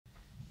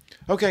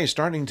Okay,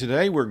 starting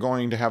today, we're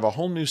going to have a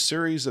whole new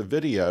series of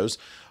videos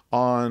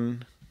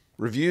on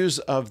reviews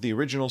of the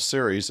original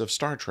series of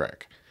Star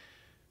Trek.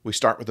 We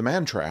start with the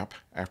Man Trap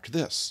after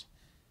this.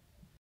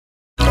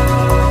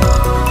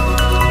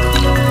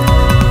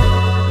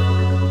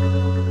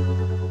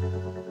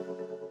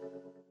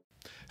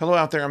 Hello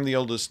out there, I'm the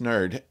oldest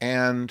nerd,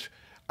 and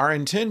our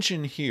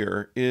intention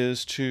here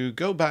is to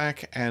go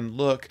back and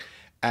look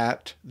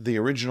at the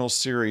original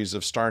series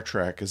of Star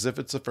Trek as if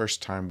it's the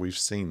first time we've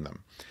seen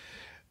them.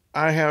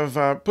 I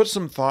have put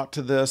some thought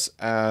to this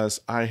as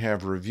I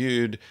have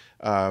reviewed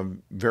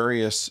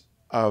various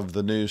of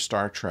the new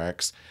Star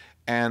Treks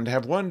and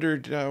have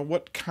wondered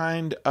what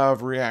kind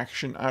of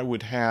reaction I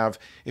would have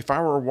if I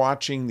were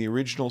watching the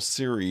original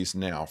series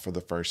now for the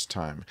first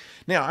time.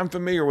 Now, I'm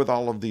familiar with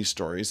all of these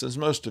stories, as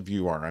most of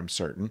you are, I'm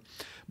certain,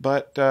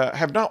 but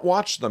have not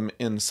watched them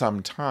in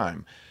some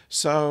time.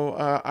 So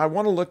I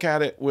want to look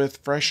at it with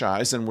fresh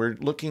eyes, and we're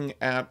looking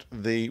at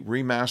the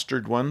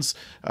remastered ones,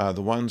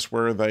 the ones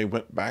where they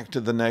went back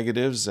to the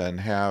negatives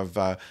and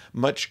have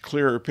much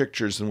clearer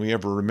pictures than we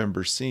ever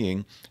remember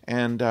seeing,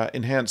 and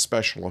enhanced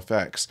special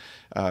effects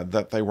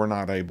that they were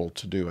not able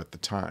to do at the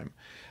time.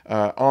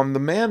 On the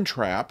Man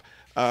Trap,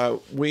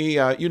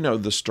 you know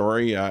the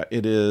story.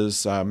 It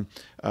is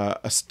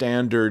a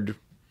standard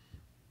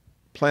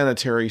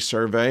planetary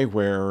survey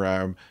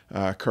where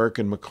Kirk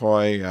and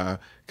McCoy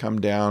come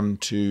down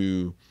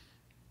to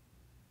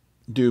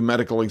do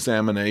medical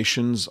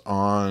examinations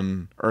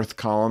on Earth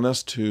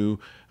colonists who,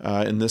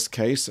 in this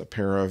case, a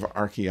pair of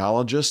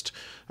archaeologists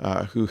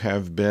who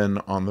have been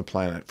on the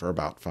planet for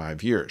about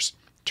 5 years.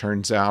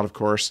 Turns out, of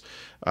course,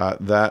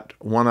 that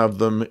one of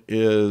them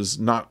is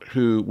not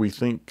who we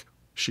think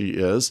she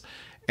is.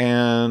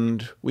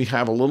 And we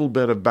have a little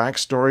bit of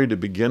backstory to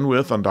begin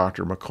with on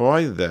Dr.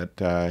 McCoy,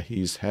 that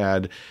he's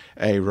had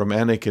a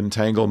romantic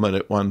entanglement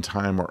at one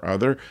time or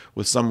other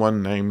with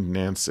someone named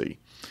Nancy.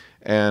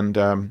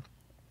 And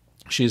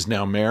she's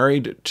now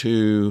married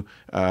to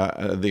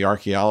the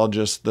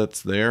archaeologist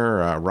that's there,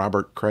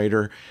 Robert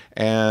Crater,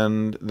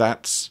 and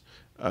that's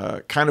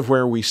kind of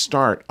where we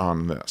start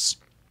on this.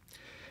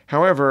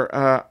 However,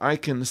 I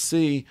can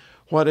see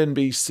what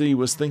NBC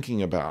was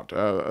thinking about.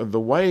 The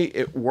way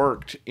it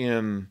worked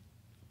in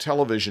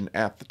television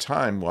at the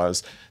time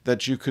was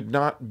that you could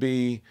not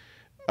be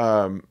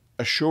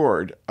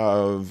assured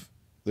of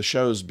the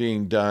shows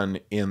being done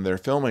in their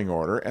filming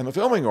order, and the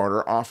filming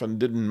order often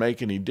didn't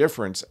make any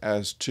difference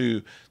as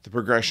to the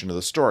progression of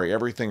the story.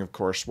 Everything, of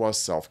course, was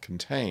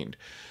self-contained.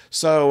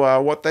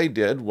 So what they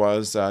did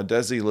was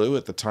Desilu,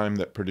 at the time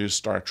that produced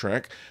Star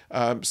Trek,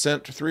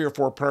 sent 3 or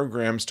 4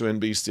 programs to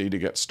NBC to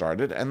get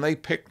started, and they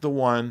picked the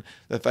one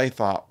that they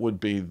thought would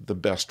be the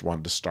best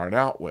one to start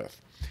out with.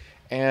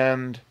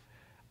 And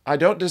I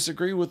don't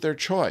disagree with their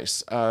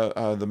choice.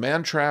 The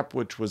Man Trap,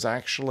 which was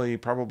actually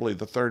probably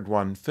the 3rd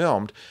one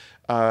filmed,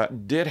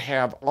 did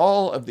have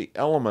all of the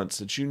elements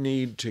that you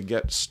need to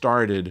get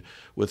started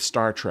with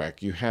Star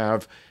Trek. You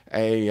have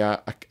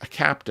a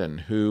captain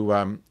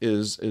who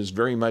is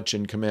very much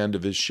in command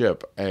of his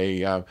ship,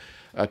 a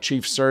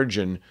chief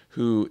surgeon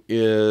who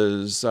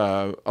is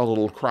a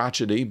little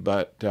crotchety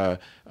but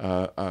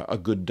a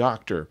good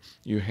doctor.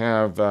 You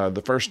have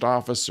the first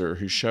officer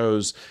who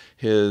shows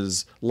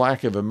his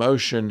lack of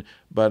emotion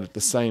but at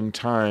the same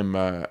time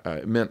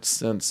immense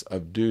sense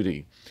of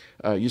duty.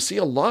 You see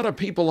a lot of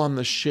people on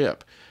the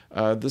ship.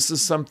 This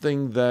is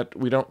something that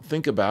we don't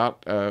think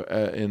about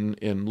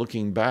in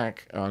looking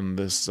back on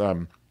this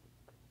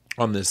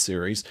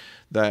series,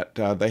 that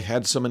they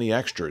had so many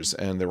extras,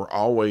 and there were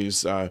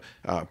always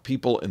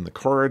people in the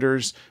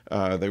corridors.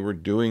 They were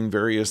doing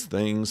various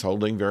things,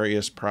 holding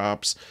various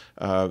props.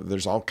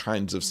 There's all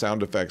kinds of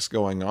sound effects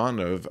going on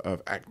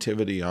of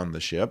activity on the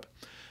ship.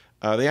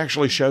 They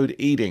actually showed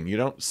eating. You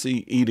don't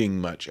see eating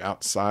much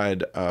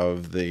outside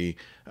of the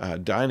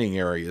dining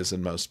areas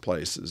in most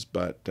places,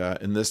 but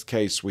in this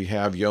case we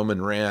have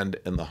Yeoman Rand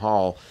in the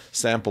hall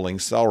sampling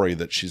celery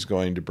that she's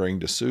going to bring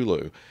to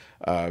Sulu.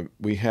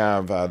 We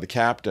have the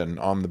captain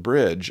on the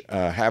bridge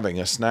having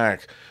a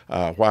snack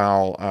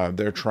while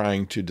they're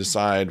trying to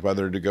decide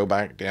whether to go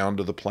back down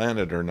to the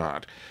planet or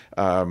not.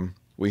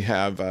 We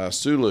have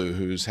Sulu,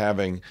 who's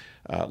having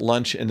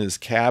lunch in his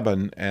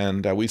cabin,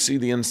 and we see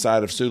the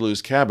inside of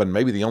Sulu's cabin,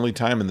 maybe the only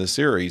time in the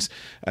series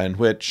in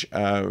which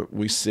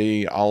we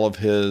see all of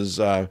his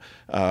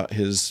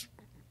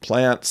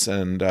plants,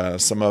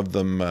 and some of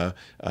them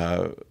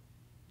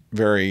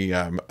very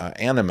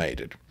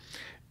animated.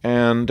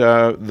 And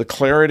the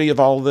clarity of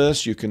all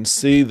this, you can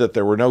see that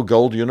there were no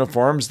gold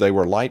uniforms. They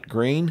were light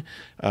green.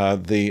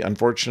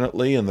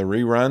 Unfortunately, in the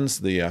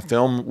reruns, the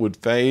film would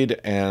fade,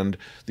 and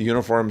the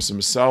uniforms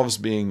themselves,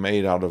 being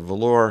made out of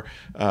velour,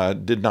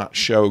 did not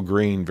show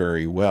green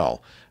very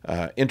well.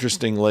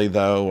 Interestingly,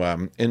 though,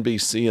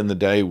 NBC in the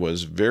day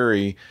was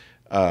very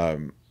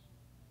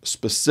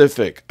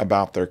specific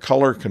about their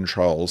color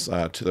controls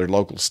to their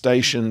local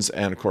stations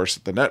and, of course,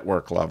 at the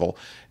network level.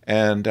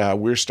 And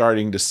we're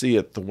starting to see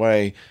it the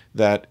way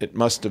that it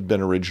must have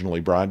been originally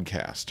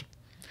broadcast.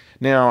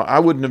 Now, I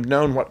wouldn't have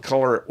known what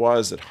color it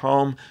was at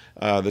home.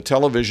 The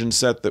television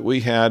set that we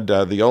had,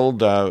 the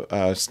old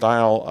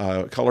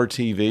style color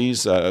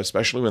TVs,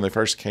 especially when they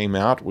first came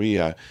out,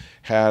 we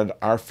had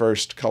our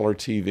first color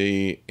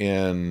TV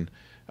in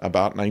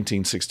about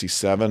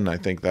 1967. I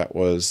think that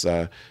was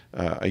a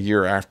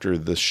year after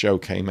the show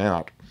came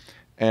out.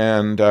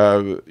 And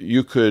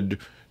you could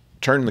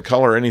turn the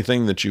color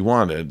anything that you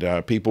wanted.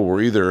 People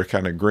were either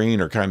kind of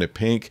green or kind of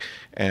pink,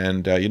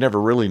 and you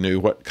never really knew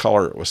what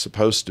color it was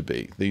supposed to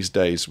be. These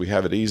days we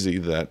have it easy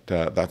that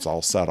that's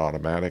all set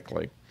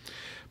automatically.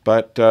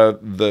 But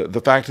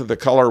the fact that the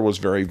color was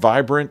very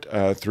vibrant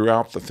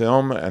throughout the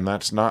film, and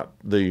that's not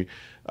the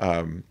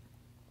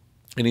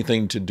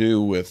anything to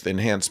do with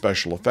enhanced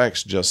special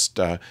effects, just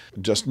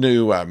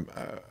new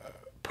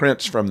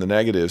prints from the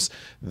negatives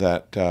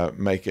that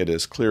make it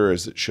as clear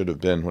as it should have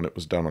been when it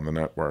was done on the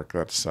network.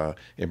 That's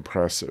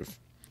impressive.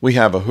 We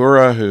have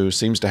Uhura, who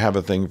seems to have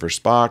a thing for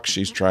Spock.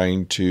 She's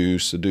trying to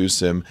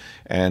seduce him,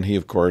 and he,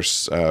 of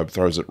course,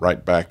 throws it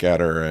right back at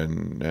her,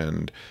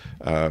 and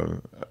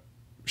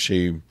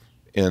she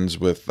ends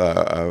with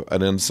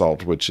an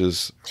insult, which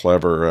is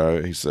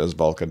clever. He says,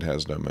 "Vulcan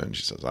has no moon."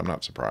 She says, "I'm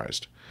not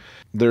surprised."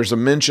 There's a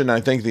mention, I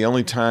think the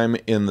only time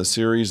in the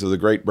series, of the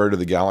Great Bird of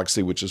the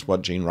Galaxy, which is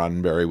what Gene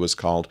Roddenberry was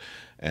called,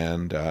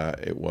 and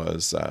it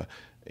was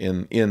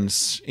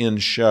in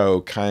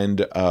show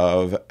kind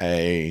of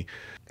a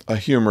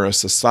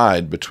humorous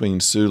aside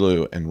between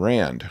Sulu and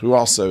Rand, who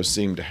also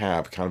seemed to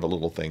have kind of a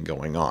little thing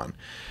going on,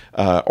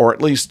 or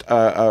at least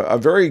a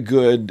very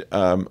good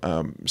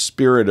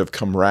spirit of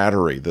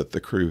camaraderie that the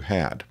crew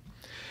had.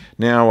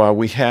 Now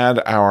we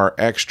had our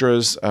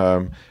extras.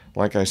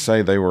 Like I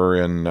say, they were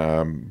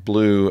in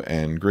blue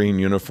and green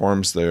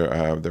uniforms. There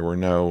were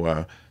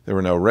no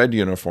red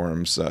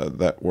uniforms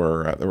that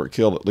were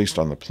killed, at least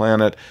on the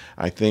planet.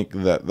 I think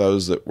that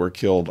those that were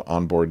killed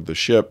on board the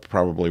ship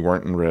probably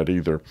weren't in red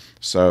either.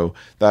 So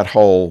that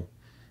whole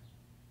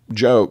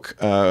joke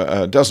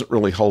doesn't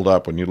really hold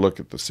up when you look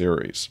at the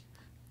series.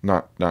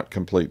 Not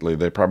completely.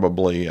 They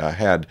probably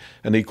had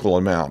an equal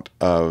amount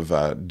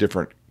of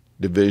different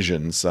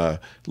divisions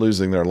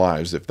losing their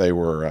lives. If they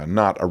were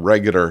not a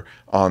regular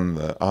on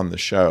the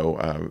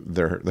show,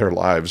 their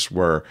lives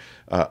were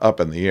up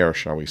in the air,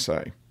 shall we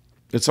say.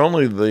 It's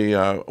only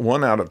the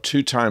 1 out of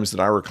 2 times that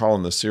I recall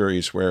in the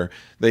series where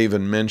they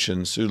even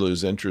mention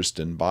Sulu's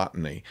interest in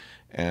botany.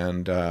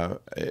 And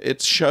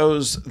it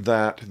shows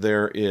that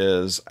there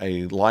is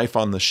a life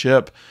on the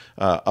ship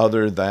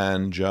other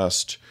than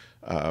just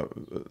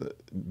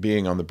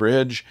being on the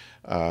bridge.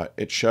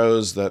 It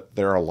shows that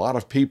there are a lot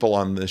of people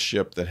on this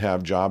ship that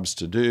have jobs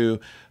to do.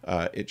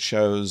 It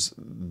shows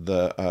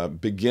the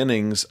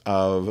beginnings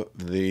of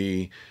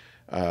the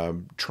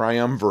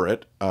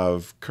triumvirate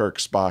of Kirk,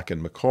 Spock,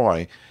 and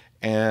McCoy,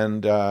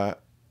 and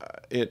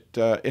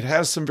it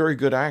has some very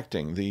good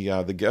acting.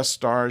 The guest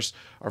stars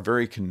are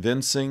very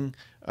convincing.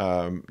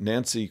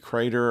 Nancy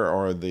Crater,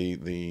 or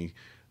the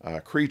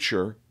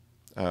creature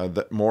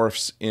that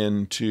morphs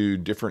into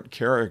different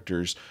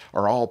characters,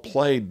 are all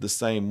played the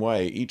same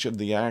way. Each of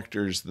the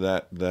actors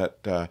that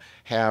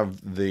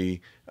have that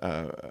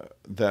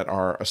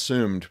are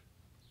assumed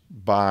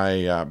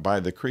by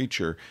the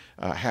creature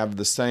have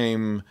the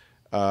same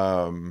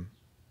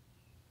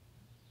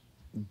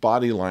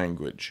body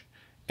language,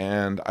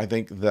 and I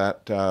think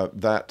that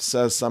that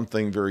says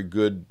something very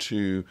good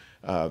to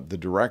the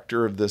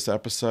director of this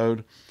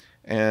episode,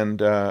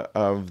 and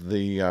of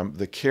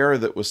the care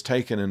that was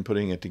taken in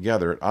putting it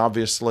together. It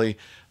obviously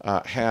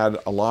had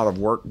a lot of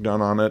work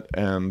done on it,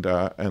 and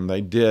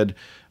they did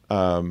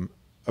a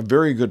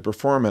very good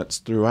performance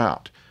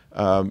throughout.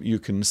 You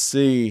can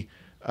see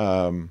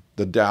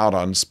the doubt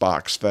on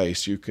Spock's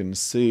face. You can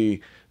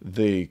see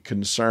the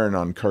concern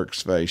on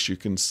Kirk's face. You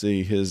can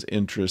see his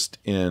interest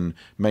in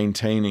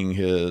maintaining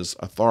his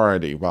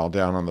authority while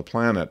down on the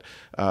planet.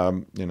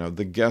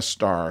 The guest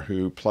star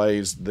who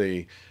plays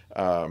the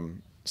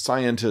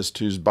scientist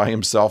who's by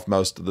himself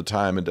most of the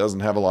time and doesn't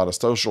have a lot of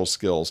social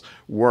skills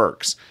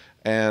works.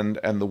 And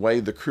the way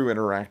the crew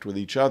interact with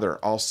each other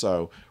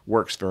also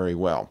works very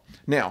well.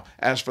 Now,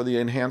 as for the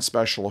enhanced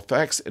special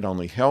effects, it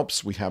only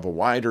helps. We have a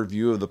wider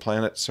view of the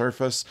planet's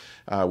surface.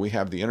 We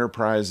have the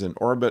Enterprise in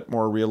orbit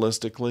more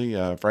realistically.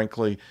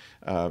 Frankly,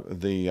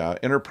 the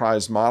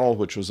Enterprise model,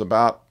 which was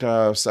about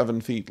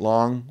 7 feet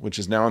long, which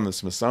is now in the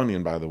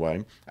Smithsonian, by the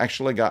way,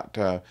 actually got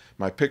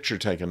my picture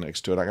taken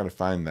next to it. I got to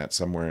find that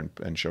somewhere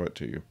and show it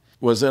to you.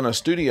 Was in a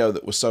studio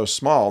that was so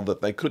small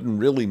that they couldn't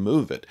really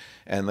move it,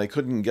 and they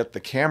couldn't get the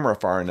camera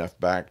far enough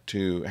back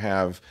to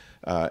have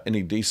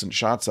any decent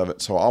shots of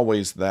it. So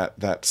always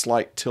that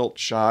slight tilt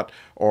shot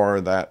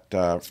or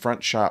that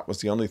front shot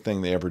was the only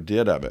thing they ever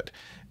did of it.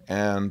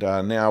 And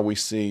now we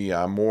see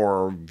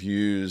more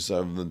views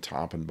of the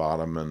top and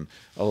bottom and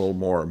a little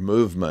more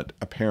movement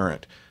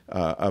apparent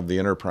of the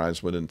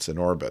Enterprise when it's in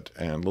orbit,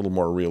 and a little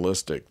more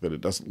realistic, that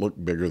it doesn't look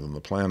bigger than the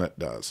planet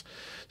does.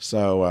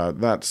 So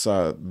that's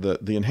the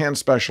enhanced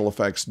special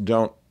effects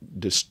don't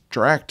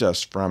distract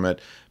us from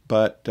it,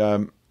 but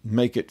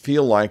make it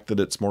feel like that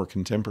it's more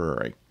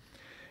contemporary.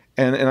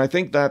 And I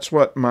think that's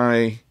what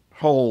my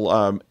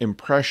whole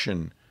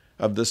impression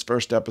of this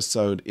first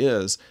episode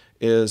is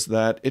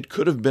that it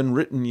could have been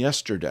written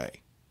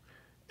yesterday.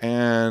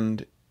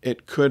 And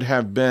it could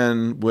have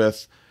been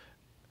with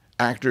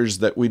actors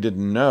that we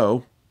didn't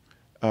know.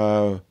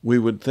 We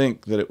would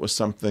think that it was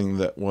something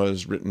that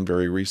was written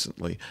very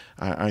recently.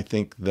 I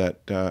think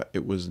that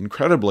it was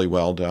incredibly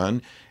well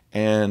done,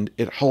 and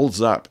it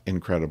holds up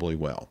incredibly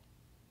well.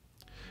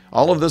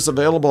 All of this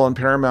available on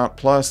Paramount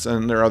Plus,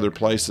 and there are other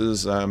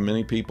places.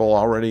 Many people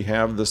already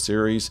have the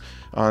series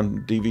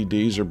on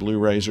DVDs or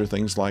Blu-rays or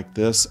things like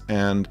this,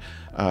 and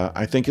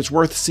I think it's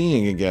worth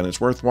seeing again.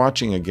 It's worth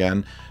watching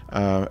again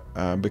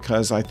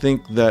because I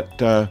think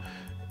that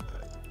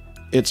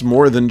it's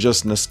more than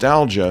just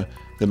nostalgia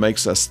that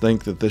makes us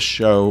think that this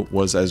show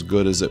was as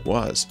good as it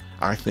was.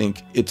 I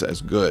think it's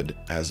as good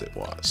as it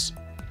was.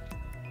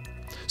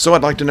 So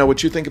I'd like to know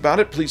what you think about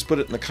it. Please put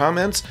it in the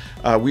comments.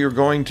 We are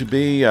going to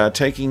be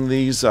taking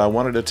these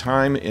one at a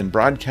time in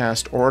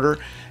broadcast order,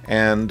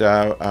 and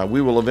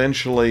we will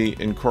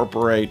eventually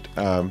incorporate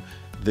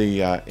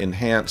the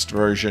enhanced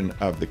version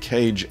of The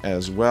Cage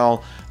as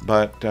well,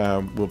 but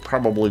we'll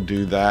probably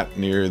do that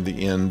near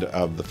the end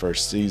of the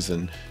first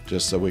season,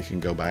 just so we can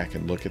go back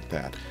and look at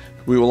that.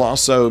 We will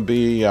also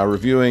be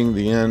reviewing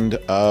the end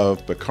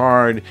of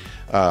Picard,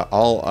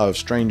 all of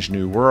Strange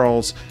New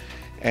Worlds,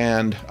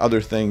 and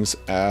other things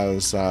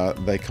as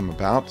they come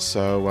about.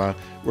 So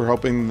we're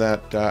hoping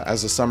that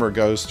as the summer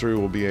goes through,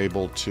 we'll be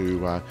able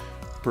to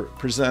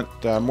present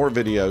more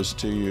videos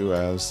to you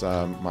as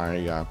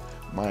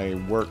my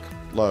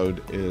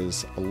workload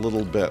is a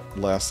little bit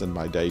less in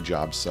my day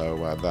job.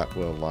 So that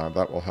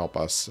will help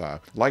us.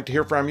 Like to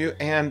hear from you,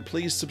 and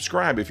please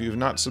subscribe if you've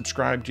not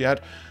subscribed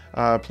yet.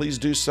 Please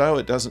do so.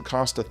 It doesn't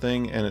cost a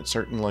thing, and it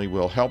certainly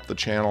will help the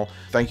channel.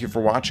 Thank you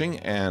for watching,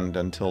 and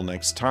until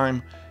next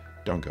time,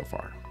 don't go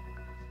far.